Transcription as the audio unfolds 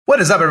What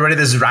is up, everybody?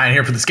 This is Ryan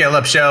here for the Scale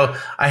Up Show.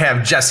 I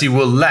have Jesse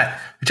Ouellette.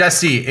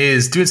 Jesse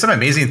is doing some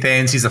amazing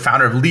things. He's the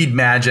founder of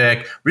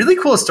Leadmagic. Really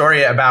cool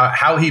story about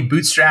how he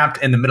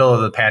bootstrapped in the middle of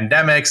the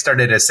pandemic,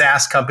 started a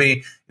SaaS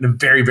company in a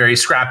very, very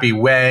scrappy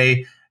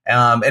way,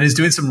 and is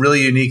doing some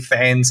really unique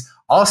things.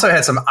 Also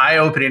had some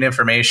eye-opening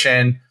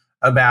information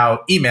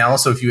about email.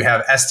 So if you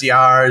have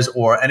SDRs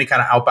or any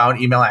kind of outbound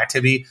email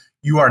activity,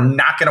 you are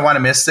not going to want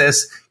to miss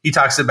this. He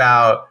talks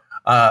about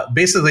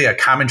basically a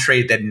common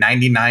trait that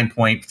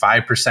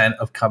 99.5%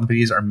 of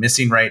companies are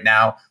missing right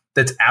now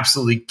that's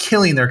absolutely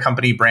killing their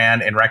company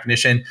brand and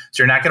recognition.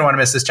 So you're not going to want to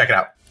miss this. Check it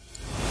out.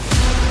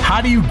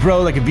 How do you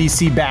grow like a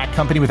VC-backed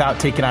company without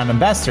taking on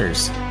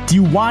investors? Do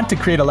you want to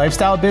create a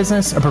lifestyle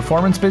business, a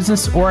performance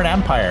business, or an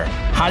empire?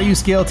 How do you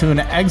scale to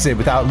an exit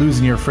without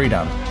losing your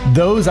freedom?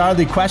 Those are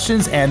the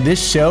questions, and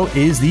this show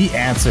is the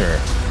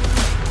answer.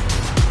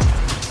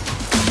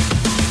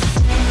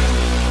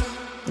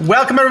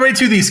 Welcome, everybody,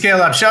 to the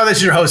Scale Up Show. This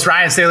is your host,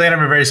 Ryan Staley, and I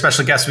have a very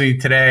special guest with me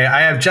today.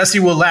 I have Jesse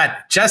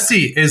Ouellette.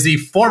 Jesse is the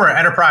former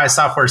enterprise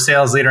software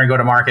sales leader and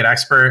go-to-market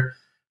expert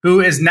who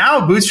is now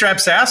a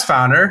Boostrapped SaaS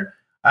founder,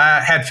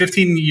 had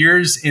 15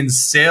 years in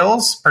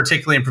sales,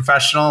 particularly in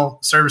professional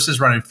services,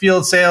 running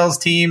field sales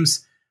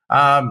teams,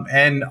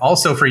 and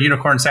also for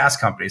unicorn SaaS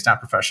companies,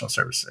 not professional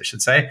services, I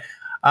should say.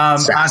 On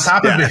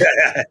top of it,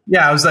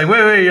 I was like,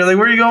 wait, you're like,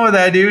 where are you going with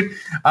that, dude?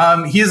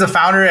 He is a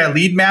founder at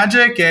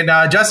Leadmagic,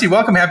 and Jesse,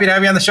 welcome. Happy to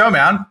have you on the show,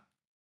 man.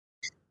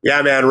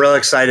 Yeah, man, real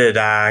excited.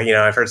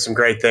 I've heard some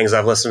great things.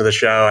 I've listened to the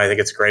show. I think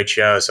it's a great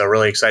show. So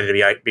really excited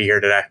to be here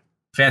today.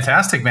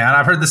 Fantastic, man.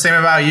 I've heard the same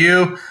about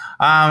you.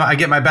 I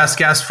get my best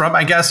guests from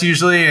my guests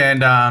usually,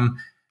 and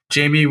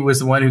Jamie was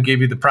the one who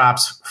gave you the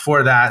props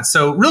for that.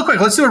 So real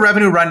quick, let's do a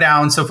revenue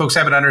rundown so folks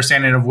have an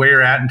understanding of where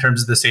you're at in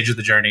terms of the stage of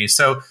the journey.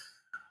 So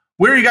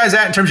where are you guys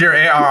at in terms of your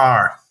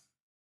ARR?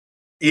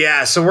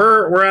 Yeah, so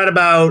we're at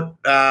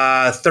about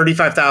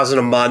 $35,000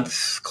 a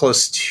month,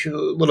 close to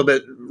a little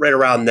bit right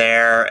around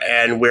there,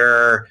 and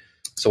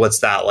so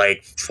what's that,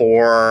 like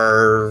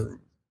 4,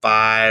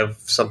 5,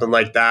 something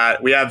like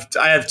that.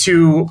 I have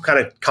 2 kind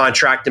of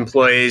contract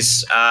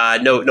employees,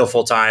 no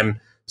full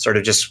time, sort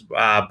of just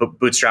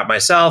bootstrap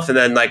myself, and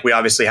then like we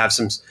obviously have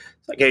some.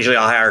 Occasionally,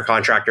 I'll hire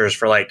contractors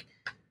for like.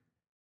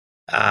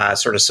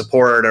 Sort of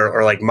support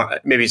or like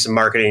maybe some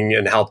marketing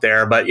and help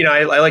there. But,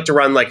 I like to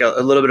run like a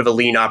little bit of a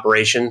lean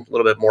operation, a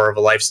little bit more of a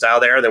lifestyle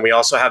there. Then we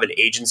also have an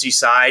agency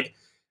side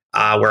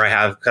where I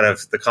have kind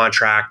of the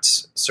contract,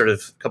 sort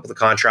of a couple of the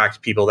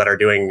contract people that are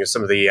doing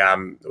some of the,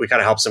 we kind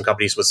of help some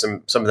companies with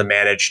some of the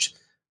managed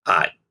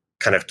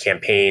kind of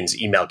campaigns,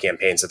 email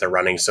campaigns that they're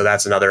running. So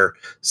that's another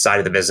side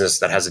of the business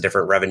that has a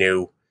different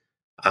revenue.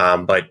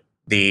 But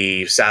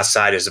the SaaS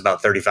side is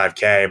about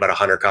 $35K, about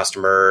 100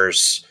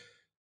 customers.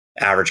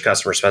 Average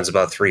customer spends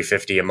about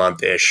 $350 a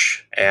month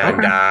ish, and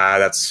okay.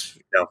 That's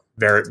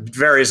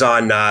varies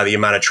on the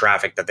amount of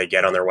traffic that they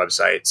get on their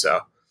website. So,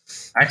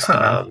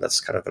 excellent.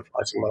 That's kind of the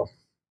pricing model.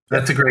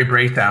 That's a great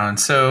breakdown.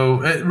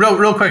 So,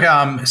 real quick.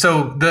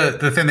 So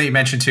the thing that you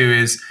mentioned too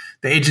is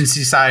the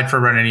agency side for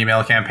running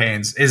email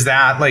campaigns. Is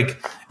that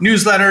like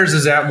newsletters?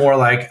 Is that more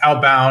like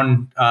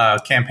outbound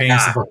campaigns,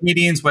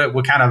 meetings?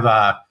 What kind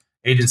of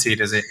agency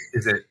is it?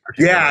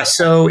 Yeah,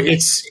 so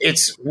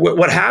it's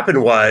what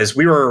happened was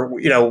we were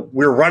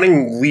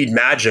running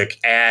Leadmagic,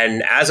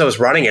 and as I was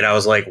running it, I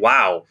was like,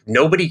 wow,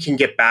 nobody can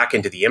get back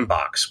into the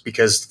inbox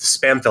because the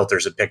spam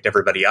filters have picked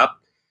everybody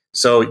up.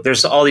 So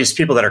there's all these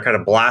people that are kind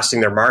of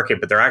blasting their market,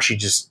 but they're actually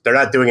they're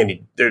not doing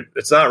any.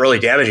 It's not really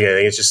damaging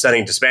anything. It's just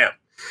sending to spam.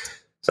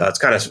 So it's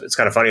kind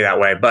of funny that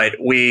way. But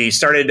we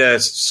started to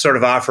sort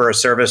of offer a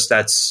service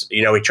that's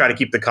we try to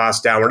keep the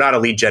cost down. We're not a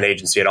lead gen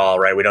agency at all,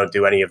 right? We don't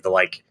do any of the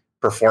like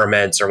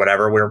performance or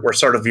whatever. We're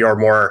sort of your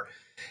more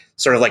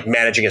sort of like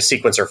managing a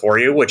sequencer for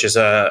you, which is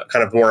a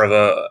kind of more of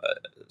a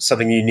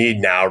something you need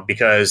now,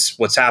 because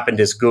what's happened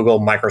is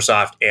Google,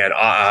 Microsoft, and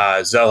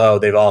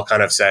Zoho, they've all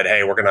kind of said,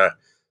 hey, we're going to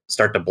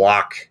start to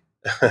block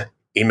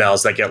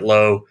emails that get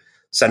low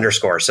sender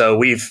score. So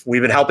we've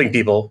been helping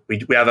people.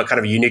 We have a kind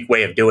of a unique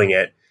way of doing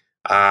it.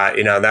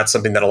 That's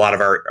something that a lot of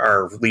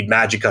our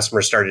Leadmagic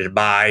customers started to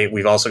buy.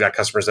 We've also got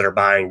customers that are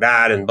buying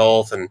that and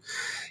both. And,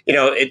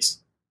 it's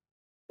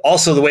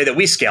also the way that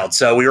we scaled.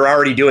 So we were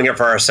already doing it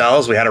for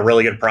ourselves. We had a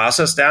really good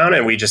process down,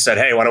 and we just said,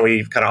 hey, why don't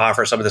we kind of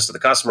offer some of this to the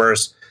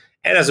customers?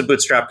 And as a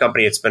bootstrap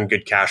company, it's been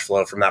good cash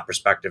flow from that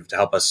perspective to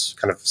help us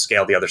kind of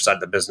scale the other side of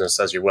the business,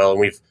 as you will. And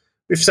we've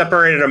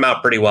separated them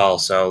out pretty well.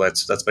 So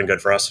that's been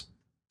good for us.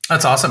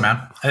 That's awesome,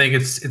 man. I think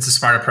it's a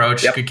smart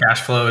approach. Yep. Good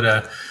cash flow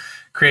to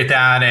create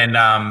that. And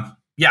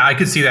I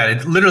could see that.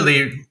 It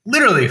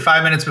literally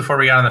 5 minutes before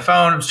we got on the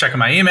phone, I was checking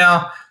my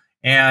email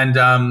and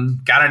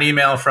got an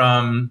email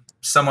from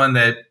someone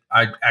that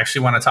I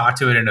actually want to talk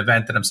to at an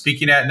event that I'm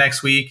speaking at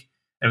next week.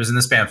 It was in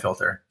the spam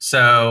filter.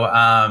 So,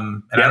 I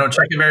don't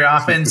check it very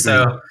often.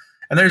 So,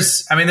 and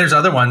there's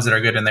other ones that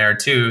are good in there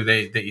too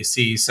that you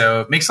see.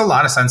 So it makes a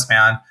lot of sense,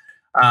 man,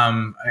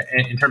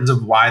 in terms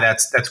of why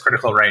that's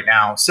critical right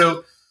now.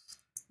 So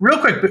real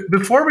quick,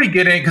 before we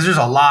get in, because there's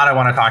a lot I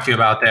want to talk to you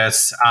about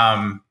this,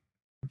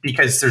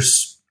 because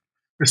there's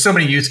there's so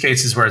many use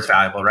cases where it's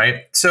valuable,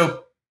 right?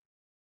 So,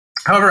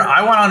 however,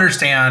 I want to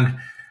understand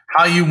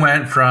how you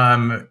went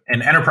from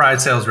an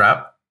enterprise sales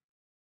rep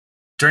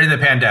during the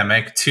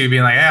pandemic to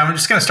being like, hey, I'm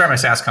just going to start my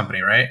SaaS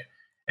company, right?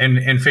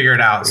 And figure it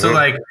out. So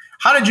like,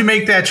 how did you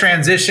make that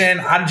transition?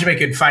 How did you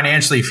make it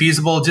financially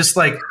feasible? Just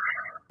like,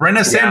 bring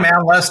us in,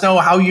 man. Let us know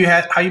how you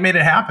made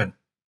it happen.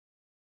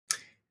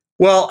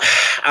 Well,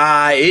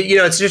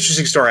 it's an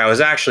interesting story. I was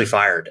actually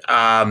fired.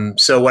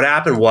 So what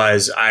happened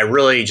was I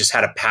really just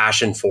had a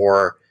passion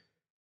for,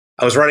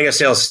 I was running the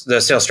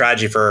sales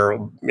strategy for,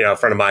 a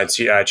friend of mine,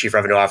 chief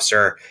revenue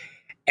officer.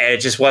 And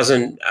it just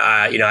wasn't,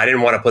 I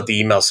didn't want to put the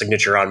email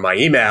signature on my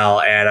email.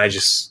 And I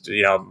just,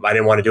 I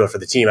didn't want to do it for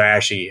the team. I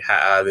actually,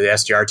 the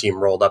SDR team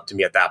rolled up to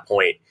me at that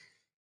point.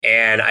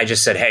 And I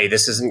just said, hey,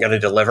 this isn't going to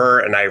deliver.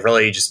 And I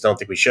really just don't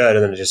think we should.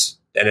 And then it just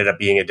ended up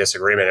being a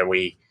disagreement. And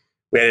we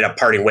ended up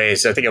parting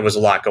ways. So I think it was a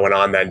lot going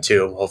on then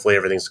too. Hopefully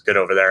everything's good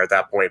over there at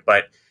that point.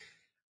 But,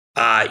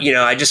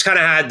 I just kind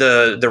of had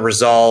the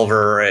resolve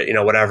or,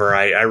 whatever.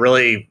 I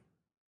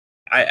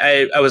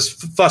was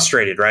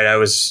frustrated, right? I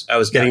was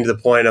getting to the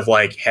point of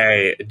like,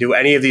 hey, do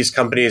any of these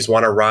companies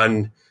want to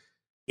run,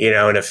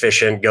 an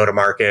efficient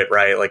go-to-market,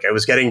 right? Like I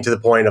was getting to the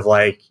point of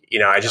like,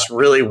 I just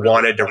really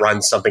wanted to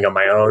run something on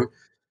my own.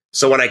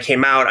 So when I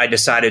came out, I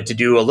decided to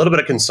do a little bit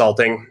of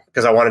consulting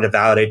because I wanted to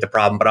validate the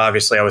problem. But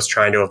obviously I was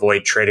trying to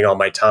avoid trading all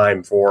my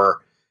time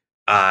for,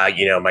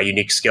 my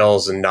unique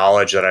skills and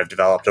knowledge that I've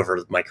developed over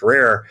my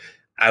career.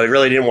 I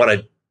really didn't want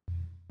to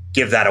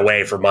give that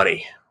away for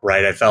money,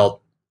 right? I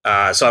felt,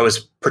 so I was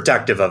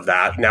protective of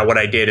that. Now, what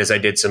I did is I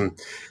did some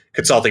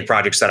consulting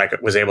projects that I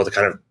was able to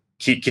kind of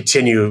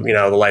continue,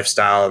 the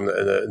lifestyle and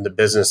the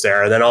business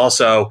there. And then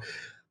also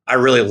I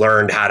really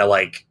learned how to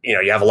like,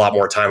 you have a lot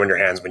more time on your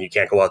hands when you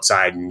can't go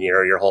outside and,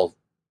 your whole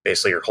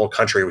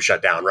country was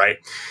shut down. Right.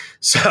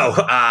 So,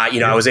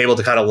 I was able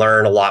to kind of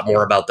learn a lot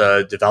more about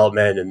the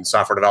development and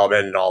software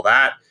development and all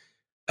that.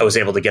 I was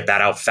able to get that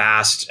out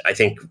fast. I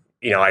think,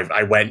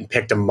 I went and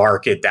picked a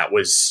market that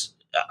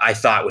I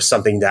thought was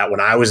something that when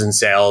I was in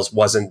sales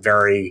wasn't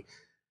very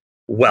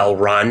well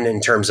run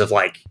in terms of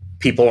like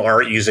people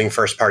aren't using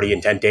first party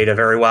intent data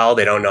very well.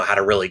 They don't know how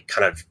to really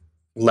kind of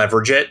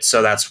leverage it.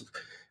 So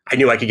I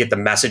knew I could get the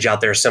message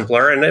out there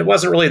simpler and it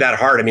wasn't really that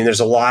hard. I mean,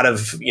 there's a lot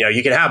of,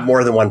 you can have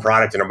more than one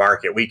product in a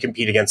market. We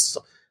compete against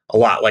a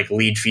lot like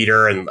Lead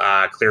Feeder and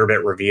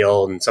Clearbit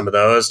Reveal and some of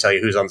those tell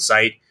you who's on the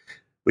site.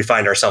 We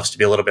find ourselves to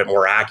be a little bit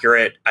more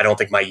accurate. I don't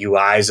think my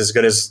UI is as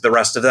good as the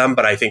rest of them,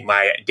 but I think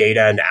my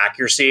data and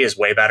accuracy is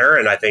way better.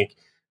 And I think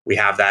we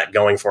have that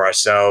going for us.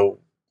 So,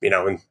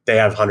 and they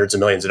have hundreds of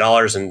millions of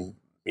dollars in,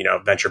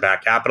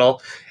 venture-backed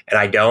capital and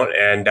I don't.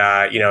 And,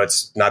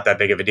 it's not that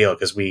big of a deal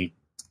because we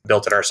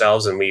built it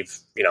ourselves and we've,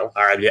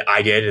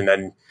 I did and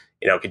then,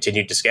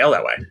 continued to scale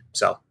that way.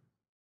 So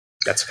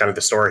that's kind of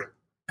the story.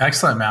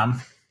 Excellent,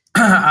 man.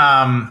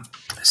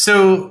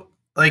 So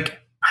like,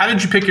 how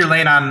did you pick your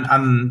lane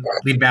on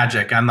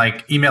Leadmagic, on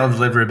like email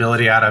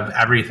deliverability out of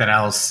everything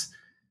else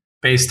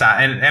based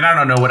on, and I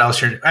don't know what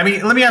else let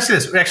me ask you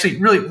this. Actually,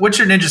 really, what's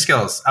your ninja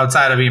skills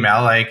outside of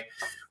email? Like,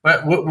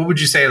 what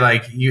would you say,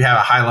 like, you have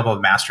a high level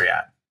of mastery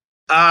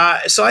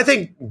at? So I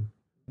think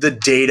the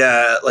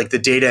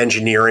data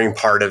engineering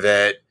part of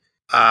it,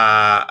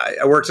 I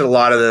worked at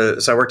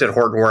I worked at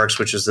Hortonworks,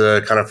 which is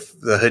the kind of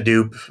the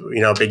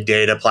Hadoop, big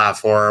data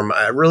platform.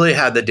 I really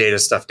had the data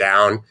stuff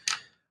down.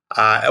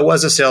 I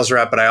was a sales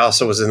rep, but I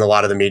also was in a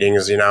lot of the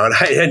meetings, and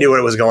I knew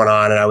what was going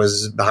on and I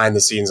was behind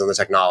the scenes on the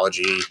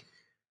technology.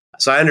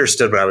 So I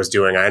understood what I was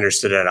doing. I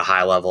understood it at a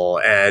high level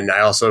and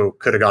I also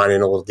could have gone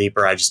in a little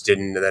deeper. I just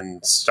didn't and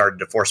then started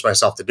to force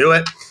myself to do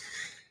it.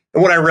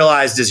 And what I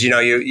realized is,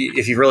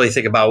 if you really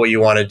think about what you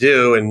want to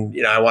do and,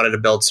 I wanted to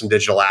build some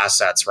digital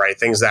assets, right?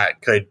 Things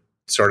that could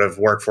sort of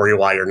work for you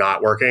while you're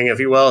not working, if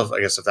you will, I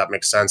guess if that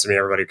makes sense. I mean,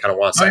 everybody kind of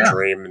wants that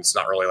dream and it's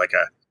not really like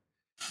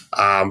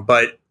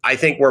but I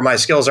think where my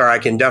skills are, I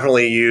can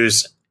definitely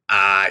use,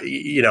 a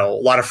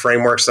lot of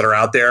frameworks that are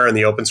out there in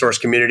the open source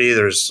community.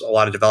 There's a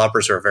lot of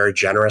developers who are very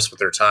generous with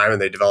their time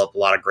and they develop a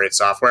lot of great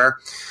software.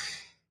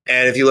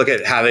 And if you look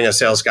at having a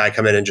sales guy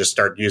come in and just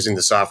start using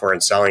the software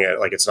and selling it,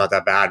 like it's not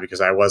that bad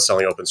because I was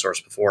selling open source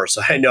before.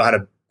 So I know how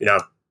to,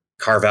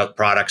 carve out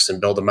products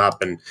and build them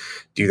up and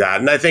do that.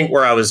 And I think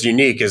where I was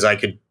unique is I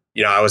could,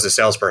 I was a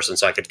salesperson,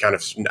 so I could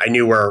I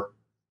knew where,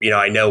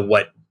 I know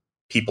what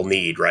people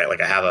need, right?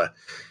 Like I have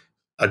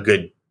a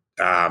good,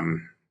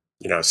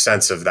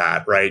 sense of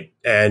that. Right.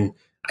 And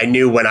I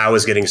knew when I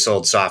was getting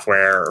sold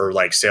software or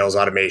like sales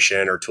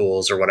automation or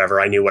tools or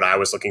whatever, I knew what I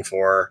was looking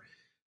for.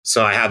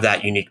 So I have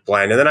that unique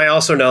blend. And then I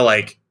also know,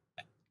 like,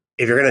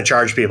 if you're going to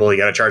charge people, you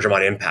got to charge them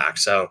on impact.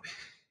 So,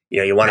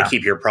 you want to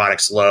keep your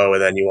products low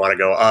and then you want to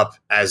go up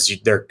as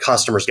their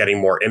customers getting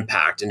more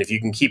impact. And if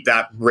you can keep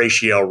that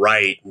ratio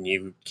right and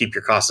you keep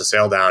your cost of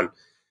sale down,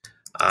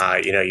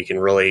 you can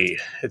really,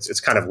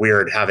 it's kind of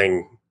weird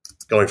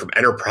going from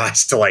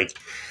enterprise to like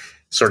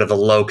sort of a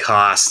low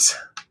cost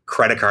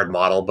credit card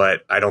model.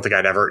 But I don't think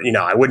I'd ever,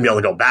 I wouldn't be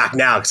able to go back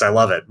now because I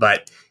love it.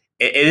 But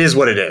it is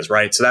what it is,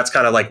 right? So that's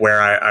kind of like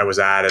where I was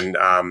at, and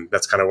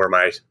that's kind of where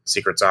my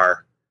secrets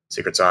are.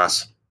 secret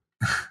sauce.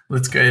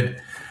 That's good.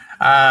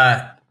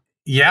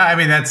 Yeah, I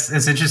mean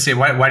that's interesting.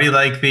 Why do you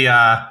like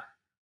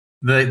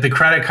the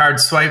credit card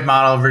swipe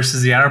model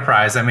versus the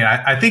enterprise? I mean,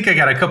 I think I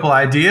got a couple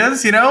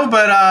ideas, but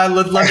I'd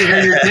love to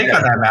hear your take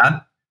on that,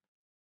 man.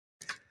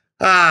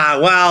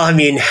 Well, I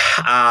mean,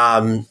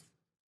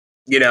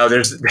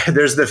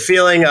 there's the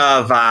feeling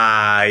of,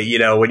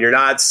 when you're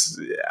not,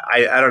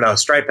 I don't know,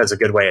 Stripe has a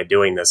good way of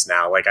doing this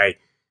now. Like I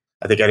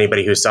think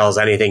anybody who sells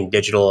anything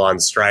digital on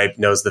Stripe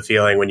knows the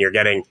feeling when you're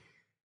getting,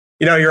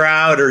 you're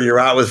out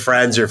with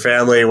friends, your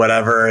family,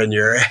 whatever, and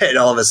and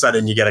all of a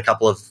sudden you get a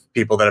couple of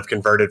people that have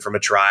converted from a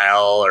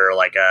trial or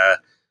like a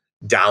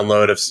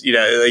download of,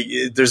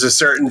 there's a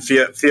certain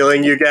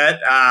feeling you get.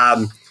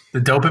 The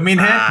dopamine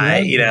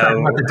hit,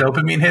 about the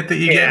dopamine hit that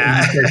you get when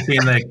you start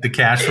seeing the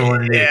cash flow.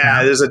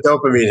 There's a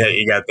dopamine hit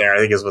you get there. I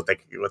think is what they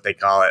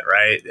call it,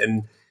 right?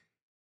 And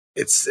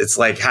it's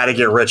like how to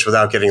get rich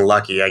without getting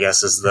lucky, I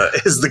guess is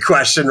the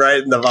question,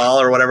 right? Naval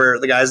or whatever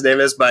the guy's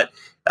name is, but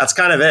that's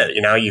kind of it.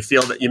 You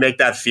feel that you make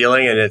that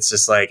feeling, and it's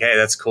just like, hey,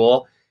 that's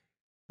cool.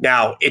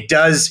 Now it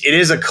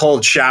is a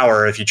cold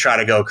shower if you try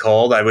to go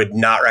cold. I would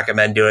not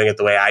recommend doing it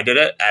the way I did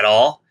it at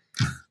all.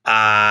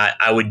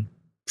 I would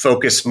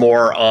focus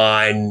more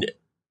on,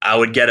 I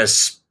would get a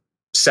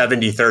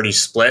 70-30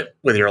 split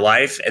with your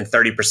life, and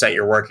 30%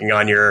 you're working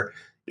on your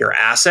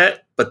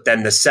asset, but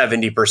then the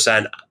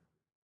 70%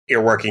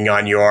 you're working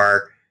on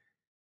your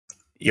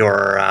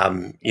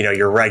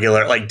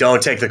regular, like,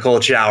 don't take the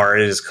cold shower.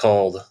 It is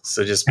cold.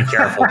 So just be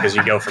careful because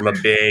you go from a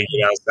big,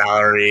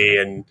 salary,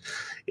 and,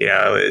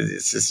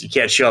 it's just, you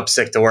can't show up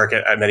sick to work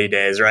at many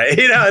days, right?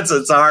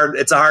 It's a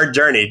hard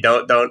journey.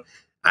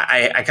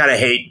 I kind of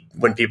hate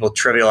when people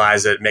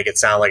trivialize it, make it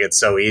sound like it's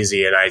so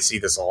easy. And I see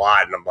this a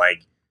lot, and I'm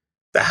like,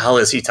 the hell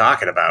is he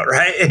talking about?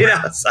 Right.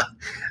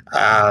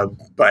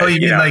 But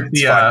you mean like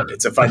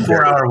it's a fun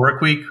 4-hour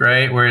work week,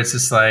 right? Where it's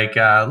just like,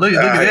 look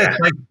at this. Yeah.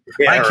 Like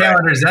my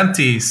calendar's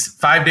empty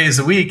 5 days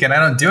a week and I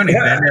don't do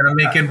anything. Yeah. And I'm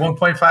making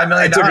 $1.5 million.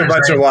 I took a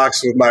bunch of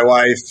walks with my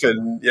wife,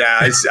 and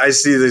I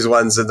see these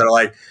ones, and they're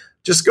like,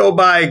 just go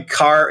buy a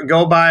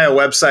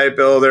website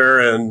builder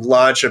and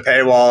launch a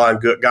paywall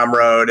on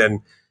Gumroad.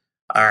 And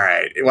all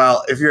right,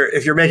 well,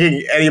 if you're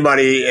making any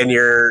money and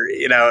you're,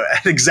 an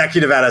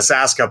executive at a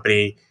SaaS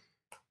company,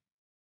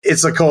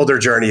 it's a colder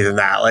journey than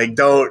that. Like,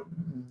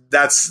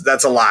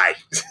 that's a lie.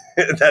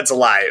 That's a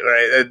lie,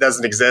 right? It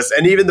doesn't exist.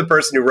 And even the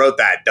person who wrote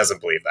that doesn't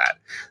believe that.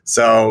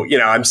 So,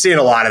 I'm seeing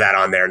a lot of that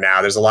on there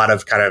now. There's a lot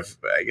of kind of,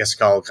 I guess,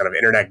 called kind of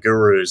internet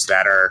gurus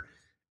that are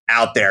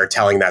out there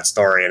telling that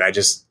story. And I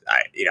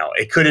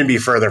it couldn't be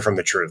further from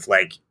the truth.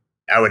 Like,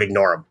 I would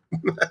ignore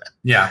them.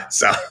 Yeah.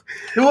 So,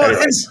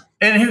 well,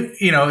 and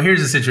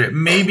here's the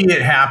situation. Maybe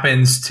it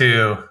happens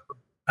to,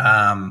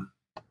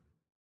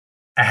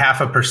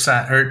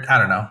 0.5%, or I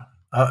don't know,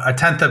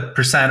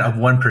 0.1% of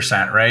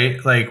 1%,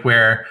 right? Like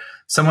where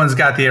someone's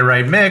got the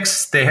right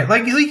mix. They have,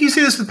 like you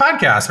see this with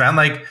podcasts, man.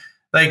 Like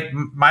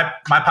my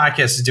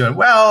podcast is doing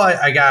well.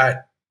 I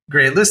got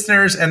great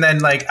listeners, and then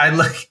great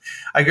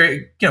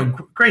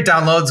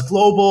downloads,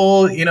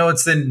 global.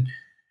 It's in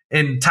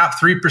top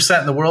 3%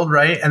 in the world,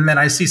 right? And then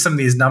I see some of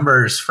these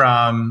numbers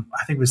from,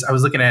 I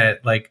was looking at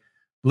it, like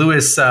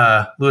Lewis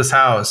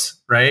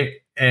Howes, right?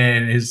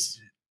 And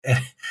he's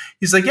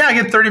like, yeah, I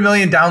get 30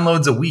 million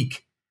downloads a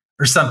week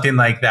or something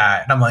like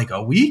that. And I'm like,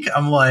 a week?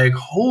 I'm like,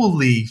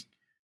 holy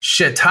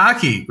shit,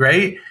 Taki,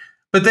 right?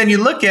 But then you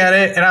look at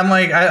it, and I'm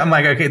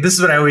like, okay, this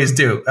is what I always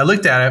do. I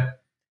looked at it,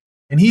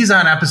 and he's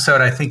on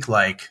episode, I think,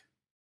 like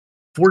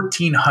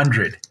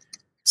 1400.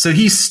 So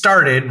he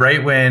started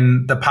right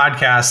when the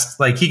podcast,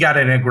 like he got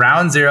in at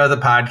ground zero of the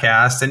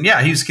podcast, and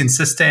yeah, he was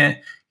consistent.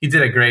 He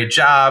did a great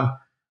job,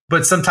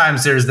 but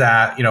sometimes there's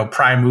that,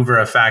 prime mover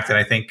effect. And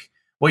I think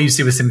what you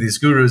see with some of these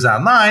gurus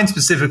online,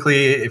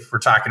 specifically if we're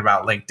talking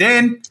about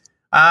LinkedIn,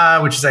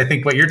 which is, I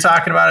think, what you're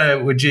talking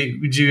about. Would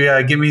you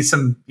give me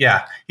some?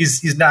 Yeah,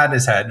 he's nodding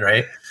his head,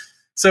 right?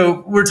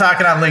 So we're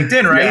talking on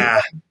LinkedIn, right?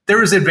 Yeah. There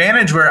was an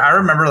advantage where I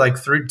remember like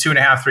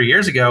 2.5-3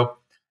 years ago,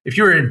 if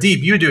you were in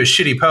deep, you would do a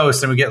shitty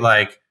post and would get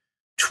like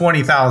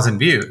 20,000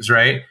 views,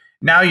 right?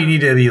 Now you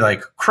need to be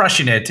like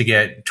crushing it to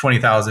get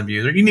 20,000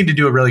 views, or you need to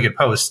do a really good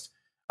post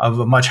of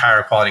a much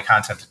higher quality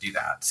content to do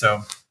that.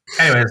 So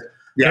anyways,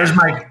 there's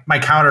my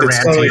counter rant.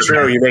 It's totally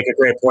true. You make a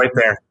great point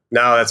there.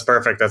 No, that's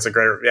perfect. That's a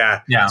great,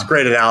 it's a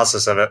great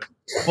analysis of it.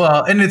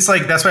 Well, and it's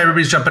like, that's why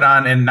everybody's jumping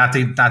on, and not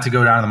to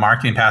go down the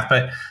marketing path,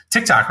 but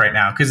TikTok right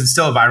now, because it's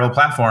still a viral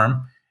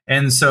platform.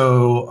 And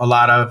so a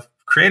lot of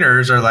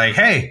creators are like,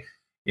 hey,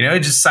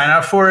 just sign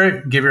up for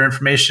it, give your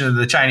information to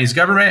the Chinese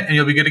government, and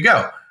you'll be good to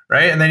go.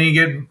 Right. And then you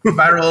get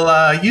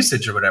viral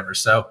usage or whatever.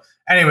 So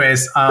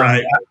anyways,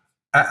 right.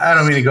 I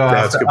don't mean to go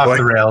off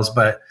the rails,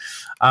 but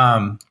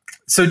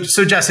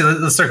so Jesse,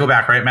 let's circle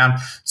back, right, man?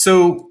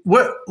 So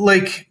what,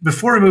 like,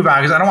 before we move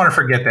on, because I don't want to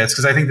forget this,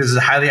 because I think this is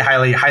highly,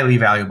 highly, highly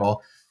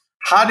valuable.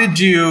 How did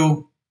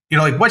you,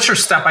 what's your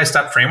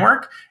step-by-step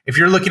framework? If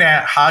you're looking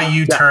at how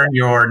you turn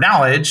your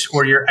knowledge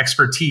or your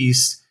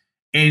expertise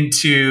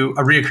into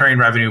a reoccurring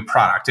revenue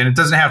product, and it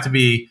doesn't have to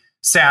be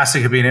SaaS,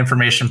 it could be an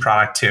information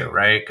product too,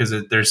 right? Because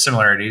there's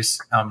similarities,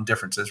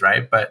 differences,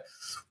 right? But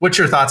what's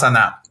your thoughts on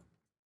that?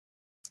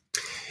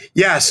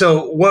 Yeah.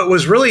 So what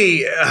was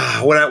really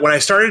when I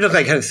started to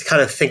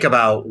kind of think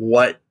about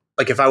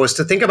if I was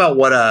to think about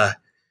what a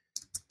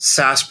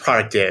SaaS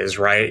product is,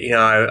 right?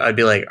 I'd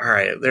be like, all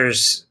right,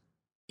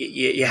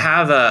 you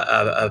have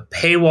a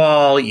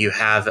paywall, you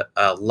have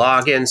a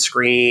login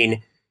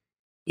screen.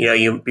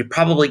 You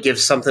probably give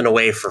something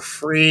away for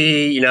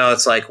free.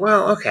 It's like,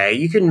 well, okay,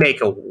 you can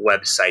make a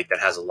website that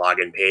has a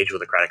login page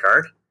with a credit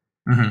card,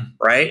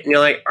 right? And you're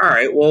like, all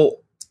right, well,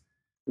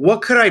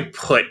 what could I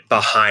put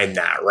behind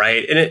that,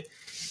 right? And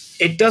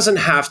it doesn't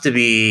have to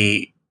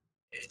be.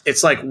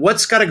 It's like,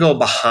 what's got to go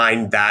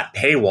behind that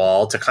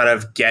paywall to kind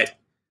of get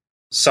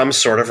some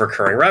sort of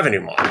recurring revenue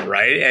model,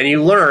 right? And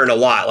you learn a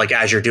lot,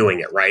 as you're doing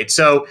it, right?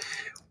 So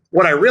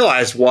what I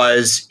realized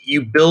was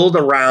you build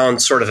around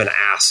sort of an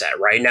asset,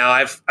 right? Now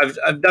I've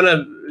done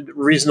a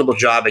reasonable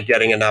job at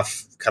getting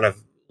enough kind of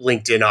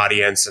LinkedIn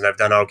audience, and I've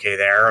done okay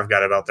there. I've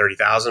got about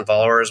 30,000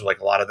 followers, like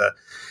a lot of the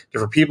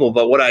different people.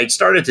 But what I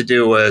started to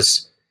do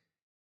was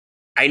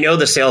I know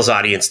the sales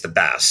audience the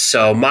best.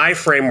 So my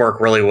framework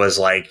really was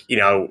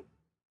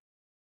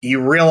you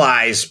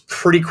realize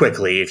pretty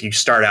quickly if you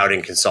start out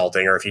in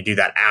consulting, or if you do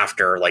that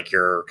after,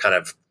 you're kind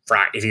of,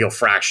 if you go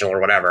fractional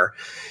or whatever,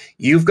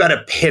 you've got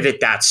to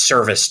pivot that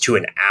service to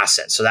an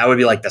asset. So that would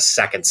be the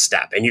second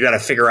step. And you got to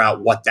figure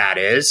out what that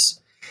is.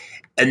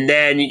 And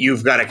then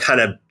you've got to kind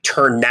of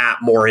turn that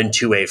more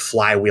into a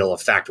flywheel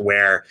effect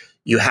where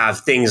you have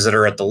things that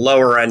are at the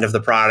lower end of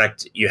the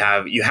product. You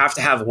have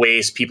to have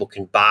ways people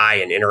can buy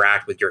and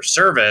interact with your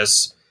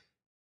service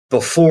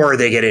before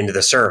they get into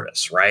the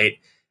service, right?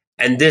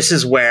 And this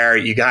is where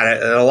you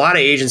got a lot of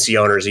agency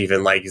owners,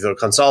 even the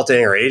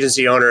consulting or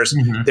agency owners,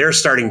 they're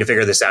starting to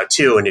figure this out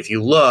too. And if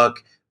you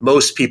look,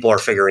 most people are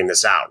figuring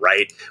this out,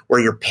 right? Where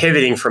you're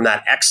pivoting from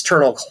that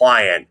external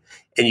client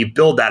and you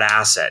build that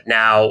asset.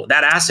 Now,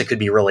 that asset could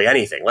be really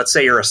anything. Let's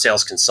say you're a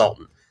sales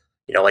consultant,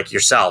 like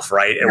yourself,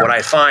 right? And what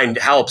I find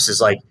helps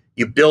is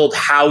you build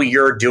how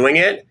you're doing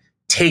it,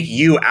 take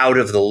you out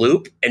of the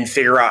loop, and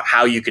figure out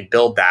how you could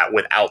build that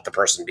without the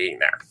person being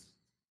there.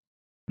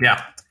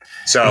 Yeah.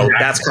 So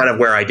that's kind of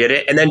where I did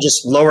it. And then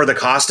just lower the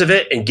cost of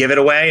it and give it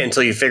away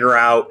until you figure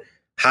out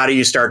how do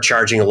you start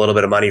charging a little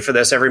bit of money for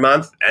this every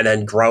month, and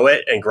then grow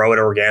it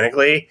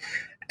organically.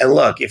 And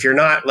look, if you're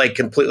not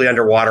completely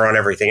underwater on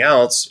everything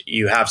else,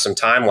 you have some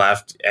time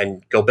left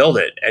and go build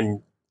it.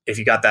 And if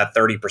you got that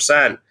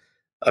 30%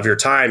 of your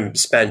time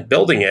spent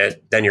building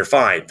it, then you're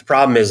fine. The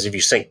problem is if you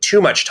sink too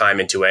much time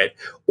into it,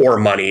 or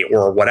money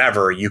or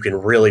whatever, you can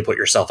really put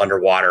yourself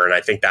underwater. And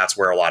I think that's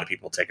where a lot of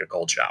people take a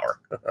cold shower.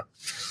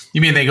 You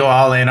mean they go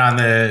all in on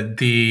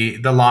the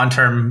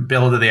long-term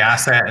build of the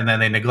asset, and then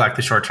they neglect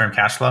the short-term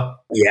cash flow?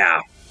 Yeah.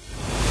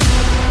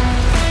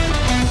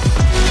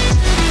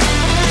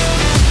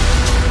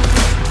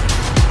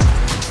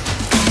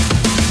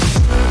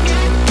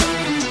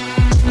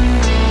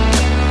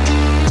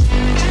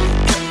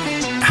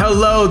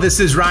 Hello, this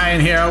is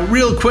Ryan here.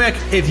 Real quick,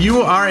 if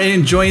you are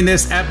enjoying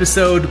this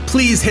episode,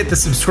 please hit the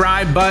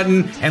subscribe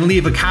button and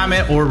leave a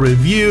comment or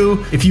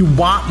review. If you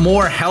want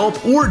more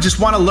help or just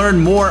want to learn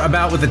more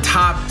about what the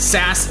top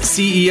SaaS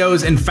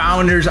CEOs and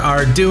founders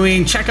are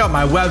doing, check out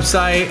my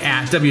website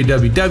at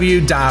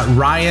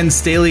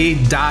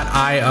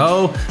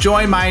www.ryanstaley.io.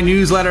 Join my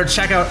newsletter,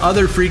 check out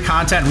other free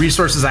content and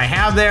resources I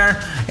have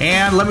there,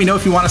 and let me know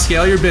if you want to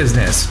scale your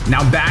business.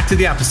 Now back to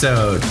the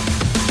episode.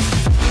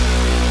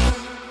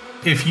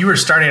 If you were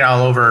starting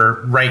all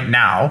over right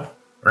now,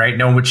 right,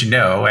 knowing what you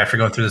know after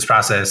going through this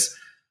process,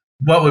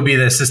 what would be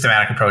the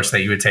systematic approach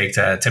that you would take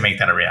to make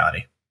that a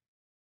reality?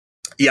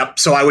 Yep.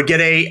 So I would get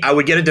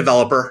a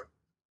developer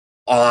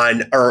a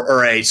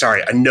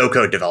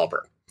no-code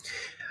developer.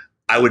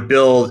 I would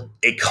build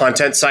a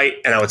content site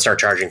and I would start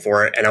charging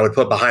for it. And I would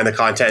put behind the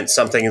content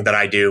something that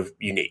I do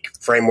unique,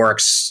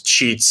 frameworks,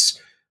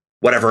 sheets,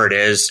 whatever it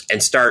is,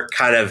 and start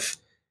kind of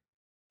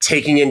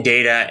taking in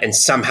data and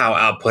somehow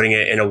outputting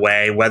it in a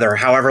way,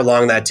 however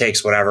long that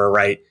takes, whatever,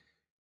 right?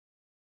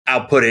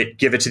 Output it,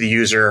 give it to the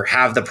user,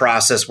 have the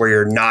process where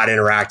you're not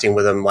interacting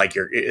with them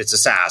it's a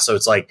SaaS. So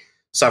it's like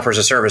software as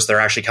a service.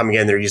 They're actually coming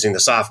in, they're using the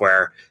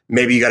software.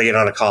 Maybe you got to get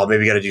on a call,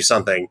 maybe you got to do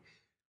something.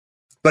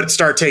 But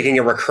start taking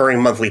a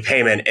recurring monthly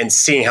payment and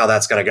seeing how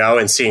that's going to go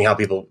and seeing how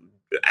people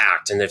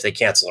act and if they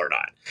cancel or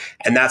not.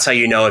 And that's how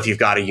you know if you've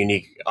got a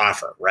unique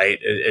offer, right?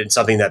 It's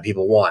something that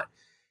people want.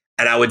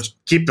 And I would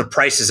keep the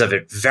prices of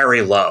it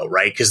very low,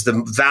 right? Because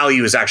the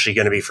value is actually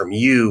going to be from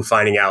you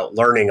finding out,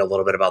 learning a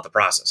little bit about the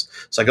process.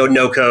 So I go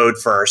no code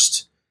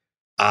first.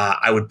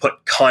 I would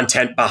put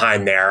content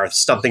behind there,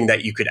 something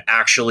that you could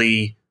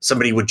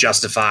somebody would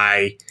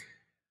justify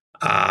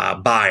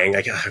buying.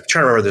 I'm trying to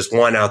remember, there's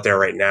one out there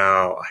right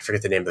now. I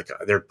forget the name of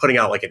they're putting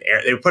out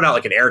they put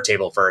out an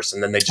Airtable first,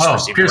 and then they just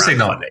received Pure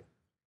Signal funding.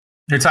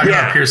 You're talking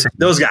about Pure Signal.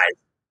 Those guys.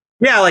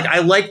 Yeah, I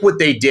like what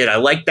they did. I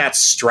like that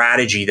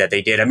strategy that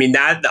they did. I mean,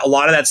 that a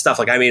lot of that stuff,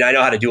 I know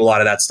how to do a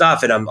lot of that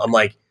stuff. And I'm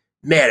like,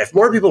 man, if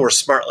more people were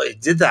smart,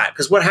 did that.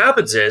 Because what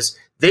happens is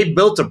they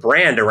built a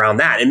brand around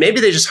that. And maybe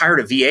they just hired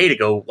a VA to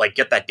go like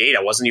get that data.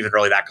 It wasn't even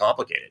really that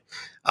complicated.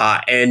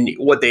 And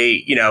what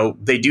they,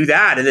 they do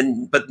that. And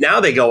then, but now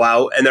they go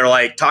out and they're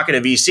like talking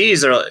to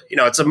VCs. They're,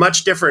 it's a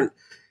much different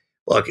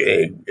look.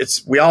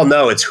 We all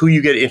know it's who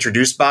you get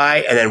introduced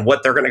by and then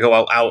what they're going to go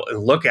out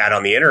and look at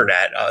on the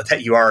internet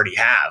that you already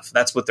have.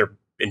 That's what they're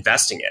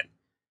investing in.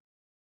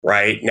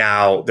 Right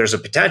now, there's a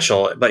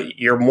potential, but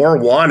you're more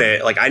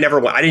wanted. Like I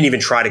didn't even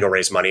try to go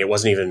raise money. It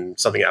wasn't even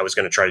something I was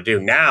going to try to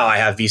do. Now I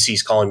have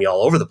VCs calling me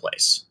all over the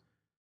place.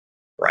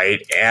 Right.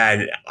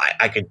 And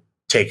I could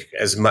take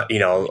as much,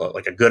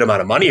 like a good amount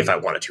of money if I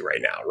wanted to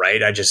right now.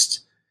 Right.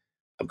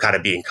 I'm kind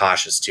of being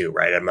cautious too.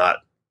 Right.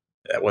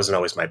 That wasn't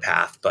always my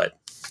path, but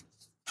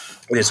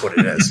it is what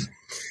it is.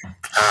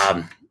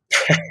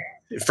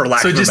 For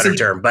lack of a better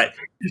term, but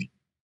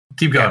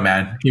keep going,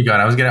 man. Keep going.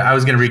 I was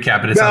gonna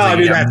recap it. That's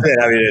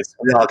it.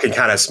 We all can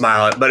kind of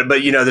smile at, but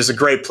there's a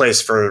great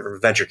place for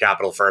venture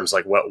capital firms.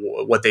 Like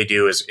what they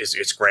do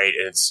is great,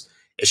 and it's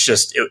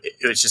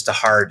just a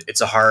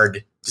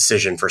hard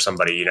decision for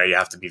somebody. You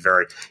have to be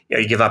very,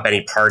 you give up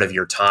any part of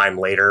your time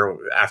later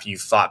after you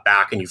fought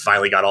back and you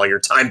finally got all your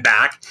time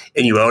back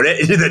and you own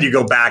it, and then you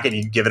go back and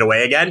you give it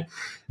away again.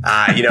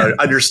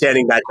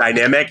 Understanding that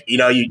dynamic,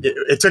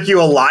 it took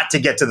you a lot to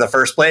get to the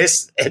first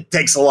place. It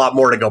takes a lot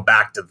more to go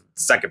back to the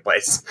second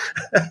place.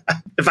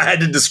 If I had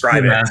to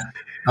describe it.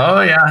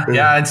 Oh yeah.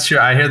 Yeah, it's true.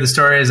 I hear the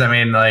stories. I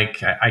mean,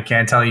 like I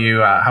can't tell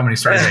you how many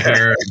stories I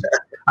hear.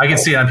 I can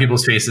see it on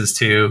people's faces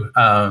too.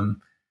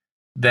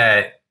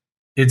 That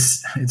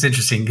it's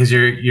interesting because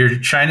you're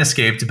trying to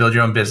escape to build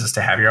your own business,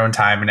 to have your own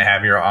time and to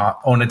have your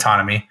own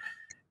autonomy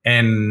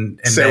and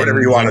say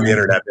whatever you want on the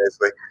internet,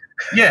 basically.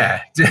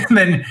 Yeah.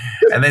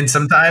 And then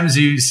sometimes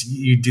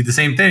you do the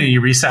same thing and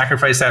you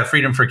re-sacrifice that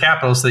freedom for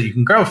capital so that you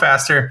can grow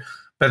faster.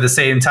 But at the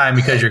same time,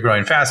 because you're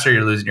growing faster,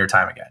 you're losing your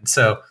time again.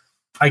 So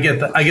I get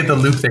the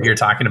loop that you're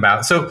talking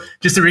about. So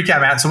just to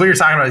recap, Matt, so what you're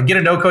talking about, get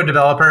a no-code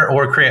developer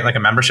or create like a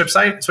membership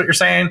site. That's what you're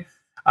saying.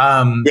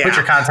 Put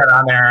your content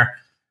on there,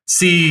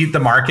 see the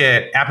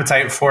market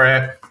appetite for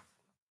it,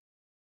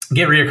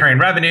 get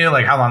reoccurring revenue,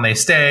 like how long they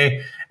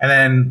stay, and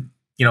then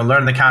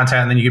learn the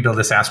content, and then you can build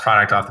a SaaS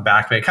product off the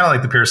back of it, kind of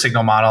like the Pure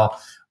Signal model,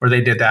 where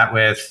they did that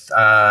with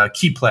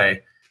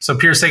KeyPlay. So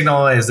Pure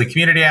Signal is the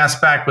community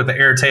aspect with the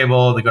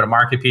Airtable, the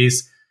go-to-market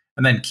piece,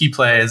 and then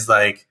KeyPlay is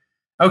like,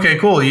 okay,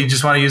 cool, you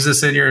just want to use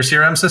this in your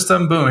CRM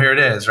system? Boom, here it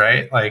is,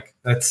 right? Like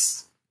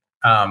that's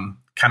kind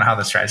of how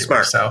the strategy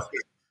works. So,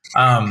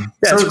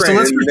 that's great.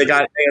 So they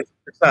have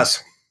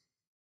success.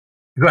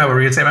 Go ahead. What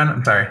were you going to say, man?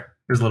 I'm sorry.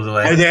 There's a little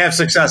delay. They have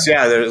success.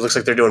 Yeah, it looks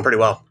like they're doing pretty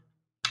well.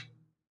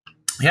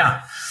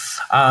 Yeah.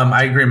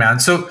 I agree, man.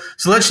 So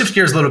let's shift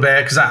gears a little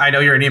bit because I know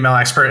you're an email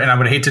expert and I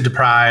would hate to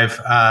deprive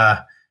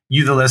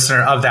you, the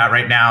listener, of that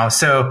right now.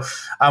 So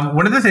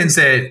one of the things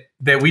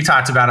that we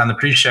talked about on the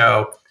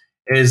pre-show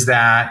is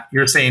that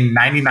you're saying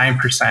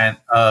 99%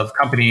 of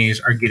companies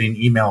are getting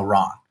email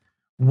wrong.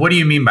 What do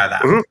you mean by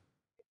that? Mm-hmm.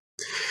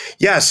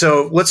 Yeah.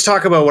 So let's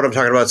talk about what I'm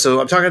talking about. So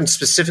I'm talking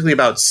specifically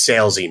about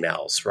sales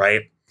emails,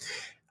 right?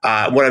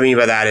 What I mean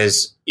by that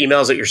is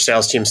emails that your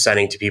sales team's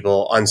sending to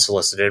people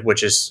unsolicited,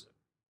 which is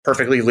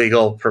perfectly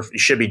legal. You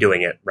should be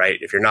doing it, right?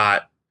 If you're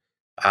not,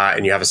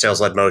 and you have a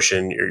sales-led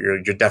motion,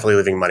 you're definitely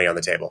leaving money on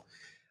the table.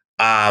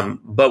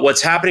 But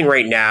what's happening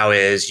right now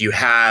is you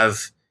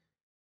have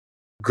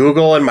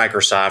Google and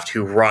Microsoft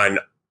who run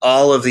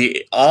all of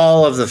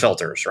the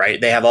filters, right?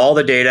 They have all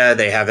the data,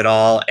 they have it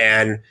all,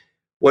 and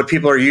what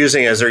people are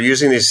using is they're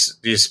using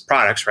these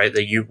products, right?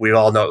 That we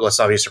all know. Let's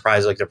not be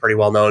surprised, like they're pretty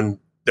well known.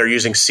 They're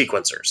using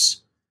sequencers.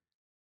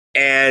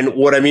 And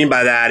what I mean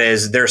by that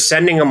is they're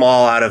sending them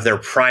all out of their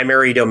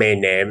primary domain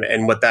name.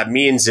 And what that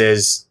means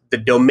is the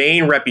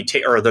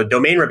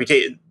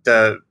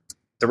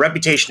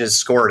reputation is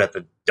scored at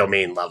the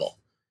domain level.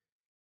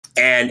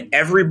 And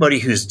everybody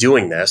who's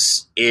doing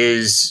this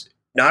is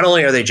not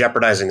only are they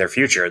jeopardizing their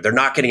future, they're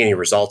not getting any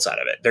results out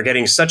of it. They're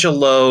getting such a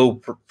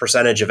low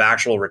percentage of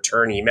actual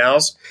return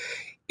emails.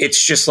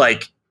 It's just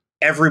like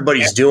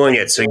everybody's doing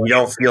it. So you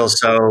don't feel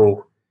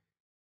so,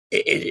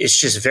 it's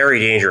just very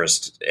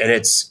dangerous.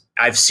 And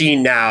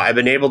I've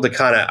been able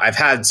to I've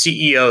had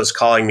CEOs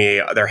calling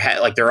me,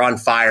 they're on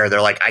fire. They're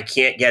like, I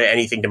can't get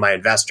anything to my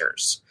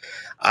investors.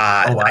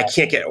 I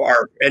can't get,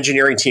 our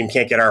engineering team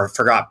can't get our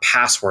forgot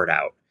password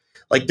out.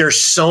 Like there's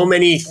so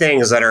many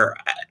things that are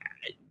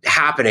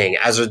happening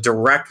as a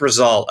direct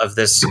result of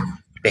this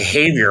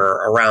behavior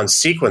around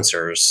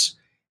sequencers.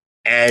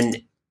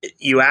 And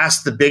you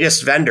ask the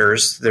biggest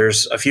vendors,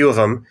 there's a few of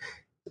them,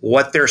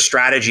 what their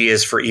strategy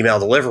is for email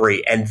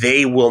delivery, and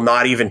they will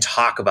not even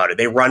talk about it.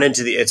 They run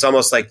into it's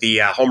almost like the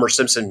Homer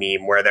Simpson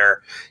meme where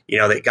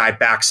the guy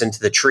backs into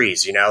the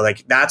trees,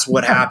 like that's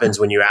what happens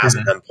when you ask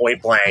them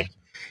point blank.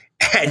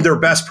 And their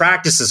best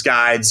practices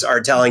guides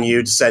are telling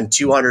you to send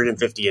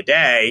 250 a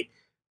day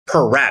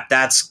per rep.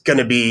 That's going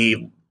to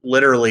be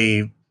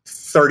literally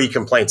 30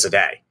 complaints a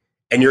day.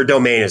 And your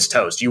domain is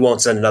toast. You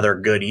won't send another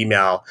good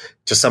email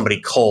to somebody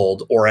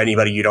cold or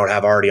anybody you don't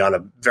have already on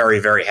a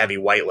very, very heavy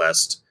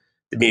whitelist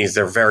it means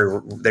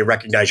they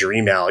recognize your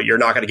email. You're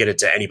not going to get it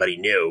to anybody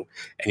new,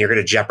 and you're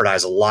going to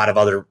jeopardize a lot of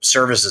other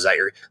services that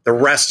the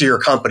rest of your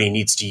company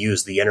needs to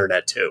use the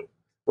internet too,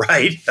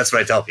 right? That's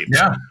what I tell people.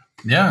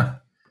 Yeah.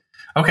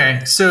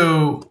 Okay.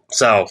 So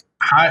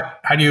how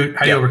do you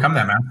overcome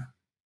that, man?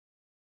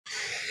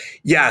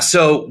 Yeah.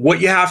 So what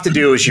you have to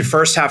do is you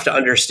first have to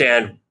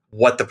understand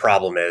what the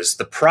problem is.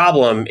 The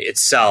problem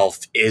itself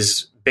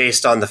is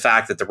based on the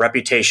fact that the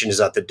reputation is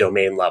at the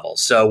domain level.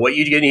 So what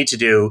you need to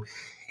do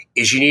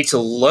is you need to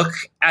look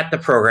at the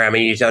program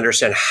and you need to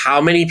understand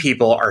how many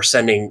people are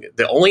sending.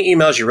 The only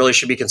emails you really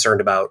should be concerned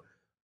about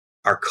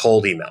are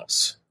cold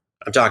emails.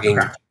 I'm talking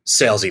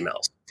sales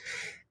emails.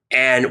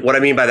 And what I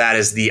mean by that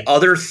is the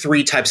other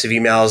 3 types of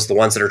emails, the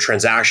ones that are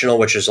transactional,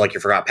 which is like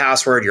your forgot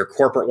password, your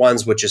corporate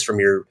ones, which is from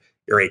your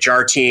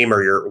HR team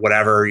or your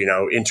whatever,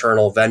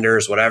 internal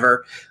vendors,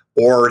 whatever,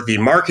 or the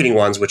marketing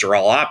ones, which are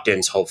all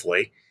opt-ins,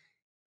 hopefully.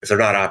 If they're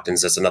not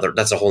opt-ins, that's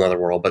a whole other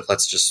world, but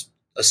let's just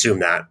assume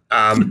that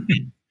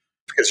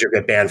because you'll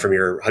get banned from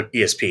your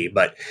ESP.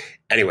 But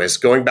anyways,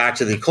 going back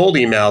to the cold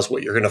emails,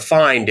 what you're going to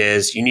find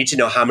is you need to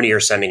know how many you're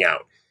sending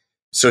out.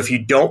 So if you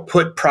don't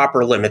put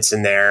proper limits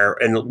in there,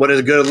 and what is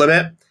a good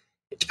limit?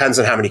 It depends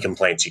on how many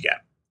complaints you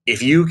get.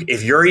 If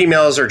your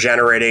emails are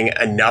generating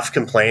enough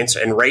complaints,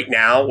 and right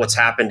now what's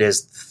happened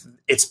is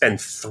it's been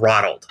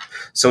throttled.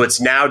 So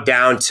it's now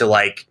down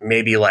to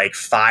maybe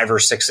 5 or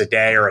 6 a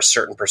day or a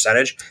certain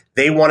percentage.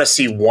 They want to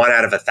see 1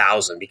 out of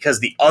 1,000 because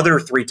the other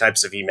 3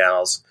 types of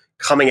emails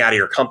coming out of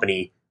your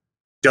company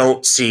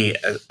don't see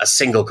a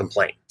single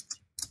complaint.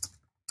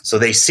 So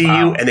they see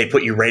you and they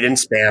put you right in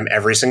spam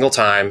every single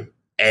time.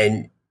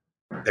 And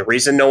the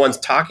reason no one's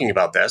talking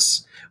about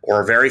this,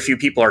 or very few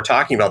people are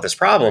talking about this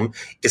problem,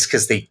 is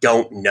because they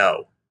don't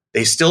know.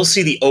 They still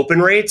see the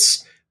open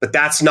rates, but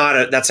that's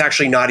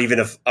actually not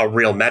even a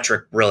real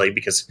metric, really,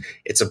 because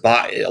it's a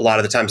bot. A lot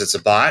of the times it's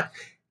a bot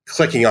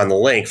clicking on the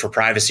link for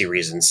privacy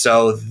reasons.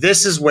 So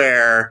this is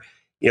where,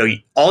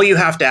 all you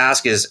have to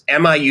ask is,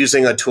 am I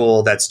using a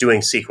tool that's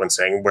doing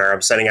sequencing where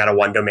I'm sending out a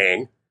 1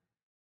 domain?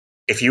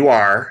 If you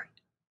are,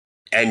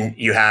 and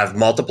you have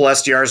multiple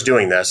SDRs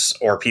doing this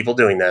or people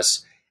doing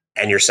this,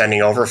 and you're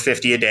sending over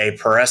 50 a day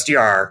per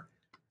SDR,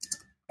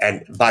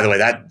 and by the way,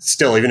 that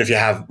still, even if you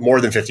have more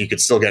than 50, you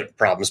could still get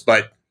problems,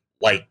 but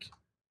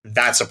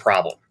that's a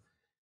problem.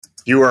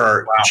 You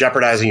are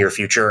jeopardizing your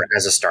future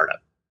as a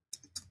startup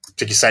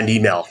to send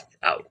email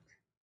out.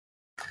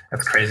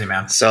 That's crazy,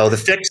 man. So the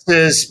fix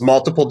is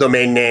multiple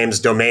domain names,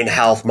 domain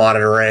health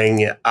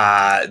monitoring.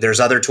 There's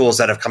other tools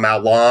that have come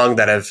out long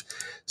that have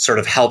sort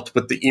of helped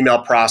with the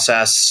email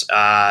process, and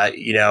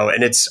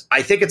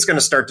I think it's going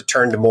to start to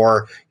turn to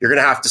more, you're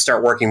going to have to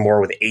start working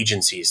more with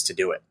agencies to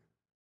do it.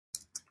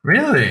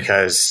 Really?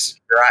 Because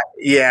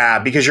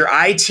your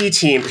IT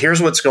team,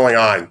 here's what's going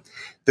on.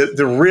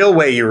 The real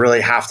way you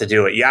really have to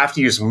do it, you have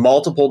to use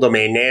multiple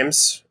domain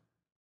names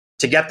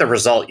to get the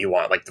result you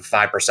want, like the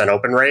 5%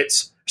 open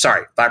rates,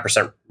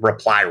 5%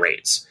 reply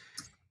rates.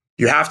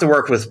 You have to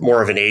work with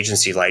more of an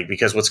agency,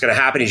 because what's going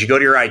to happen is you go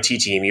to your IT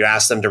team, you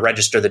ask them to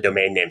register the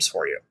domain names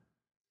for you.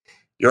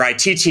 Your IT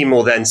team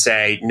will then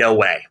say, no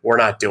way, we're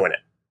not doing it.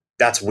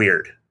 That's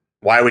weird.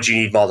 Why would you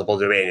need multiple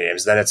domain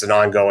names? Then it's an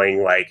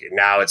ongoing,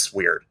 now it's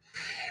weird.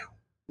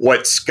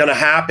 What's going to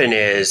happen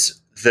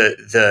is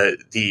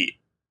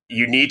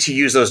you need to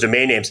use those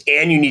domain names,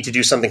 and you need to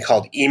do something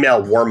called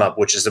email warm-up,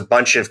 which is a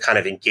bunch of kind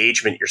of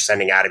engagement you're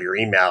sending out of your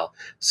email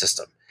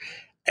system.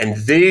 And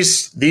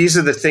these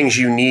are the things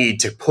you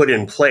need to put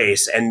in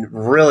place. And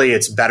really,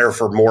 it's better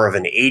for more of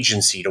an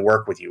agency to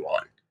work with you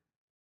on,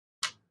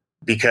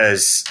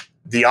 because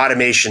the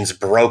automation's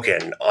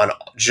broken on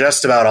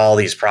just about all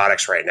these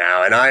products right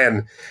now. And I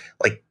am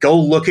go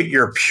look at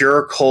your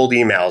pure cold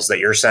emails that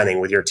you're sending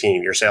with your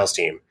team, your sales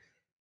team.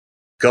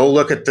 Go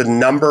look at the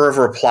number of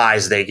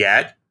replies they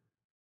get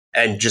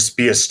and just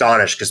be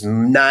astonished, because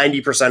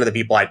 90% of the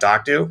people I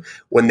talk to,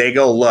 when they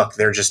go look,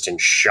 they're just in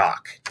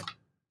shock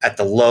at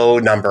the low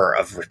number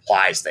of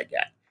replies they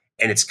get.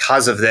 And it's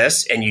because of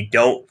this, and you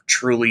don't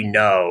truly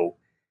know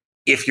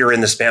if you're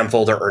in the spam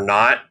folder or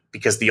not,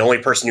 because the only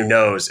person who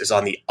knows is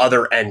on the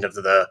other end of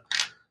the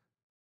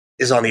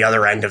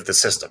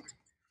system.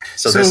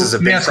 So this is a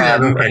big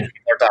problem, and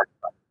people are talking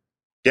about it.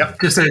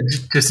 Yep.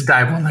 Just to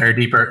dive one layer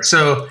deeper.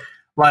 So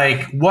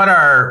what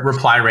are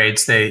reply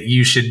rates that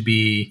you should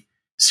be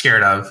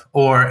scared of?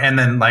 And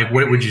then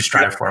what would you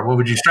strive for? What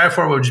would you strive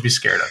for? What would you be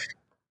scared of?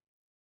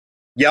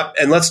 Yep.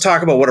 And let's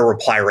talk about what a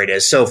reply rate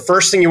is. So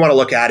first thing you want to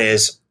look at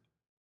is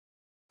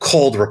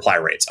cold reply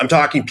rates. I'm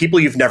talking people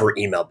you've never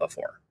emailed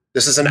before.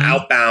 This is an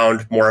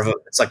outbound,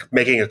 it's like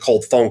making a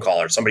cold phone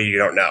call or somebody you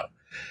don't know.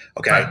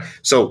 Okay. Right.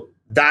 So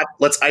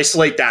let's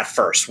isolate that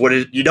first. What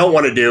you don't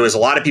want to do is a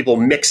lot of people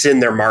mix in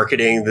their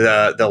marketing,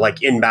 the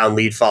inbound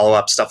lead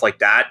follow-up, stuff like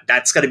that.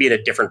 That's going to be in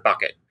a different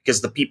bucket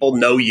because the people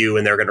know you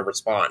and they're going to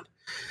respond.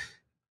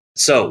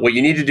 So what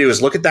you need to do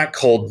is look at that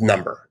cold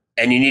number.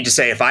 And you need to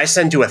say, if I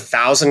send to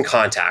 1,000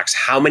 contacts,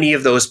 how many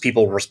of those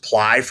people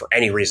reply for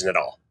any reason at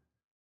all?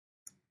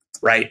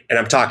 Right? And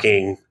I'm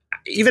talking,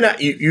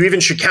 you even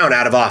should count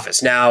out of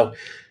office. Now,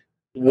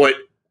 what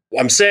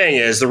I'm saying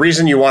is the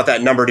reason you want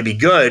that number to be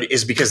good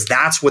is because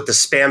that's what the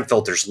spam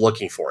filter's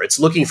looking for. It's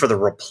looking for the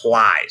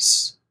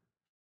replies.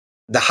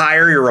 The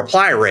higher your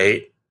reply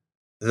rate,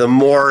 the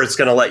more it's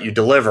going to let you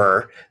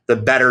deliver, the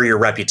better your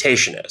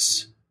reputation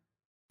is.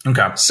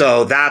 Okay.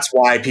 So that's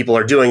why people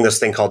are doing this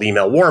thing called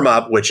email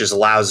warm-up, which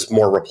allows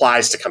more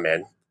replies to come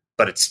in,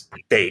 but it's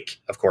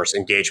fake, of course,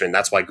 engagement.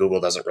 That's why Google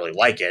doesn't really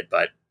like it,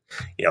 but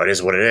it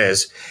is what it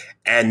is.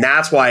 And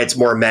that's why it's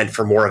more meant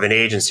for more of an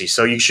agency.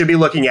 So you should be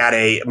looking at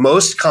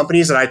most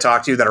companies that I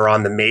talk to that are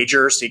on the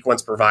major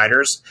sequence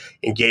providers,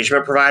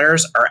 engagement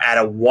providers, are at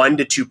a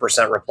 1% to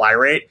 2% reply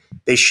rate.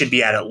 They should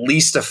be at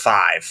least a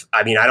 5.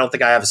 I mean, I don't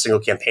think I have a single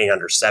campaign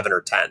under 7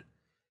 or 10.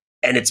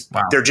 And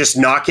they're just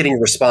not getting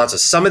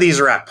responses. Some of these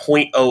are at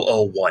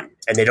 0.001,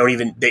 and they don't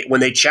even, when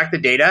they check the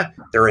data,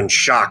 they're in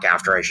shock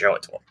after I show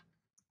it to them.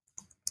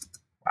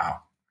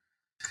 Wow.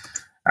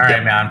 All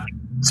right, man.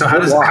 So how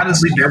does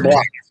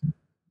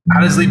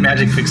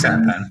Leadmagic fix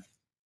that then?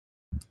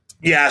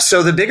 Yeah,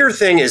 so the bigger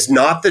thing is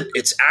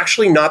it's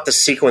actually not the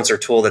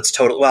sequencer tool that's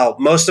total. Well,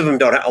 most of them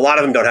don't. A lot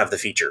of them don't have the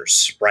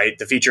features, right?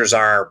 The features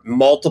are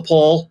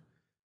multiple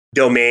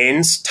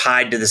domains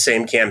tied to the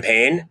same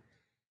campaign.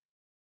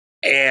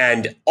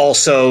 And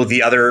also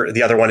the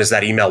other one is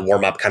that email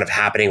warm up kind of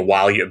happening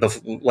while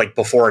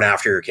before and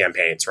after your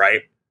campaigns,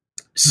 right?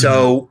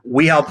 So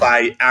we help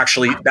by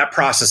that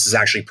process is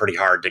actually pretty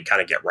hard to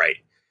kind of get right.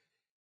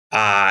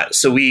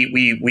 So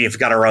we've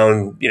got our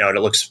own, and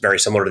it looks very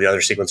similar to the other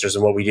sequencers.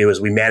 And what we do is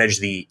we manage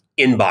the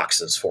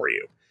inboxes for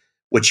you,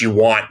 which you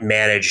want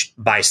managed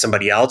by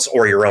somebody else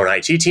or your own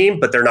IT team,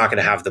 but they're not going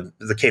to have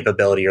the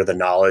capability or the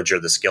knowledge or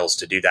the skills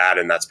to do that.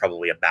 And that's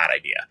probably a bad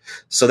idea.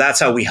 So that's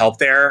how we help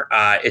there.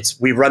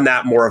 We run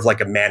that more of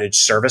like a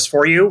managed service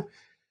for you.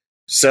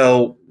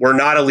 So we're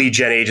not a lead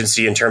gen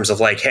agency in terms of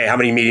like, hey, how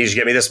many meetings you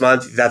get me this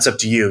month? That's up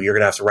to you. You're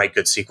going to have to write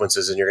good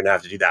sequences and you're going to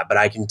have to do that. But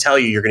I can tell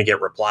you, you're going to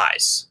get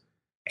replies.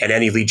 And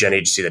any lead gen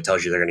agency that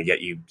tells you they're going to get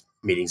you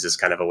meetings is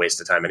kind of a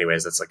waste of time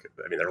anyways. That's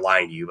they're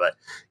lying to you, but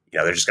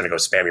they're just going to go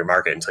spam your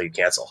market until you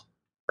cancel.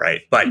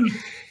 Right. But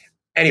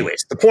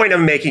anyways, the point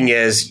I'm making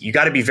is you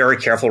got to be very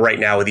careful right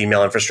now with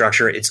email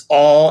infrastructure. It's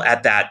all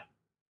at that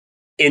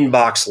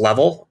inbox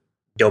level,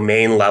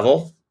 domain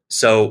level.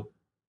 So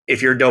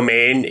if your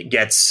domain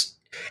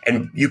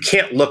and you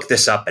can't look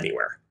this up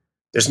anywhere.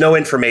 There's no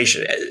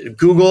information.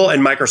 Google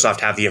and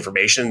Microsoft have the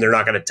information. They're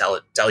not going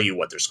to tell you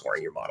what they're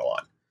scoring your model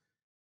on.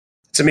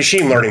 It's a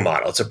machine learning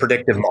model. It's a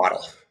predictive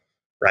model,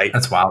 right?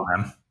 That's wild,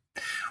 man.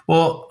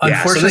 Well,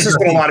 unfortunately, so this is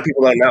what a lot of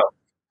people don't know.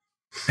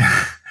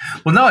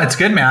 Well, no, it's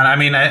good, man. I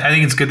mean, I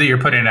think it's good that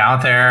you're putting it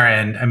out there.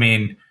 And I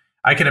mean,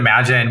 I can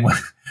imagine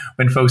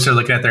when folks are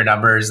looking at their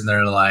numbers and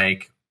they're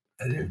like,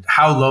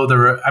 how low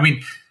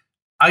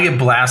I get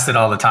blasted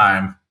all the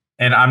time.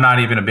 And I'm not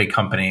even a big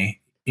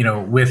company,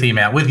 with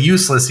email, with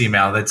useless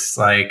email. That's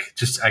like,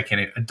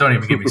 don't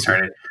even get me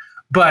started.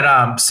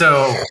 But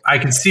so I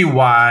can see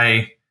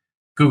why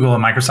Google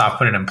and Microsoft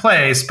put it in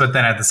place. But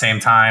then at the same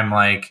time,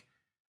 like,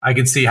 I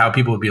could see how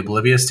people would be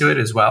oblivious to it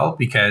as well,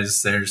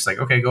 because they're just like,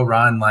 okay, go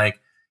run.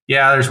 Like,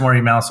 yeah, there's more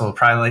email, so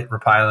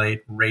reply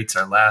rates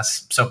are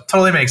less. So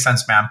totally makes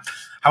sense, man.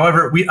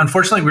 However,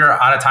 unfortunately, we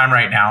are out of time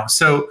right now.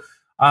 So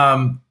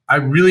I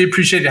really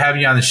appreciate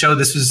having you on the show.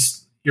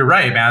 You're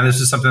right, man.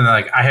 This is something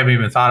that I haven't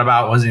even thought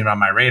about, wasn't even on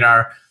my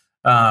radar.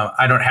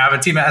 I don't have a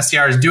team of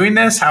SDRs doing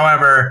this.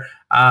 However,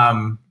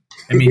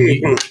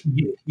 you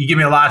give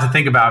me a lot to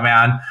think about,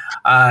 man,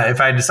 if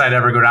I decide to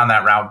ever go down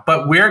that route.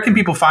 But where can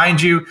people find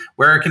you?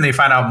 Where can they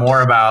find out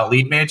more about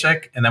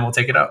Leadmagic? And then we'll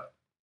take it up.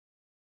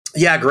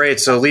 Yeah, great.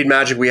 So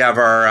Leadmagic, we have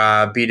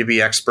our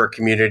B2B expert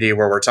community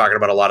where we're talking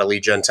about a lot of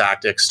lead gen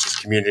tactics,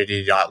 just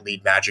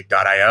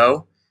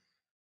community.leadmagic.io.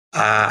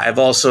 I've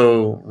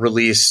also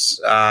released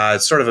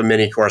sort of a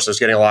mini course. I was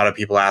getting a lot of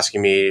people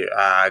asking me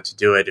to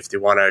do it. If they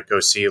want to go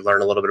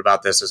learn a little bit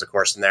about this, there's a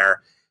course in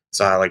there.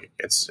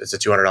 It's it's a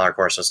 $200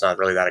 course, so it's not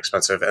really that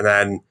expensive. And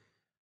then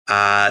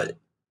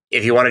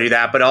if you want to do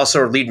that, but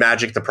also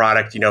Leadmagic, the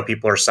product,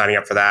 people are signing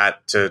up for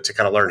that to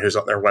kind of learn who's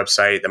on their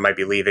website that might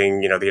be leaving,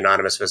 the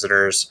anonymous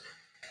visitors.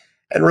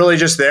 And really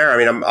just there. I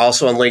mean, I'm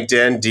also on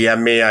LinkedIn.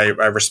 DM me. I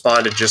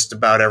respond to just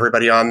about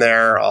everybody on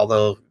there,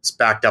 although it's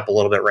backed up a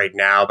little bit right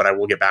now, but I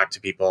will get back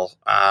to people.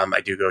 I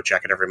do go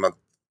check it every month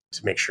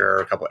to make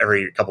sure,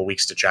 every couple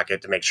weeks to check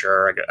it to make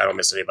sure I don't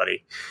miss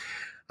anybody.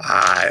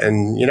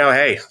 And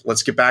hey,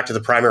 let's get back to the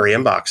primary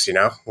inbox.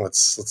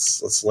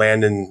 Let's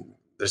land in.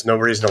 There's no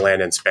reason to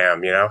land in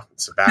spam.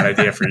 It's a bad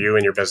idea for you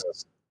and your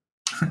business.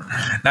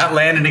 Not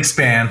land and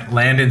expand,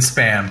 land and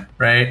spam,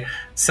 right?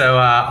 So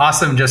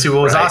awesome, Jesse. Well,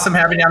 it was awesome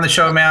having you on the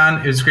show,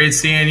 man. It was great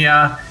seeing you,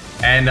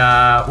 and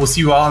we'll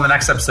see you all in the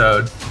next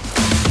episode.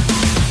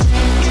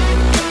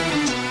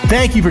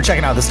 Thank you for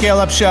checking out the Scale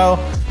Up Show.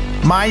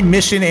 My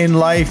mission in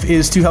life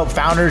is to help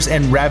founders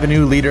and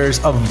revenue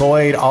leaders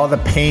avoid all the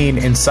pain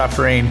and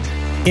suffering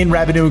in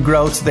revenue and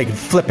growth so they can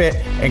flip it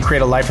and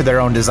create a life of their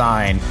own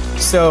design.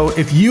 So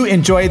if you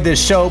enjoyed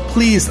this show,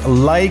 please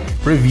like,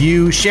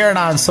 review, share it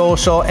on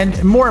social,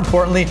 and more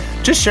importantly,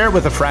 just share it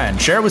with a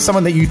friend. Share it with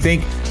someone that you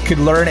think could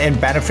learn and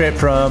benefit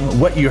from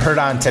what you heard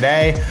on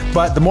today.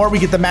 But the more we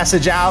get the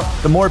message out,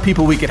 the more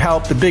people we could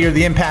help, the bigger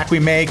the impact we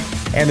make,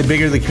 and the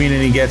bigger the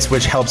community gets,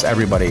 which helps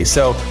everybody.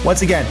 So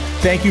once again,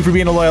 thank you for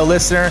being a loyal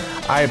listener.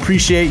 I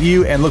appreciate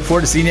you and look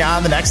forward to seeing you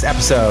on the next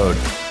episode.